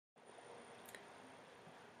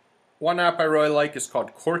One app I really like is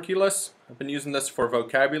called Corkulous. I've been using this for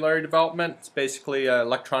vocabulary development. It's basically an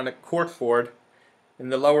electronic corkboard. In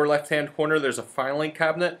the lower left-hand corner there's a filing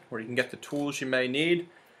cabinet where you can get the tools you may need.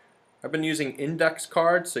 I've been using index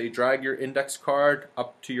cards, so you drag your index card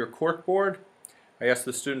up to your corkboard. I ask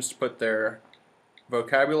the students to put their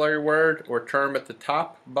vocabulary word or term at the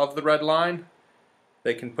top above the red line.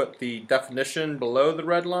 They can put the definition below the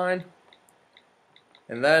red line.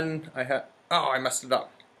 And then I messed it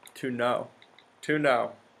up. To know.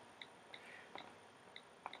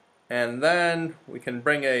 And then we can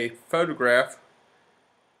bring a photograph.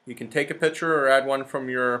 You can take a picture or add one from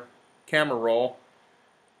your camera roll.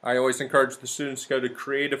 I always encourage the students to go to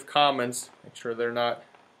Creative Commons, make sure they're not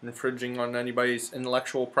infringing on anybody's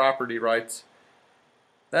intellectual property rights.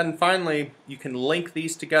 Then finally, you can link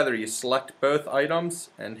these together. You select both items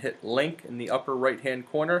and hit link in the upper right hand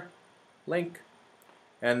corner. Link.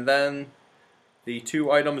 And then the two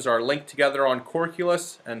items are linked together on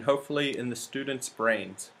Corkulous and hopefully in the students'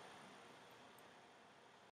 brains.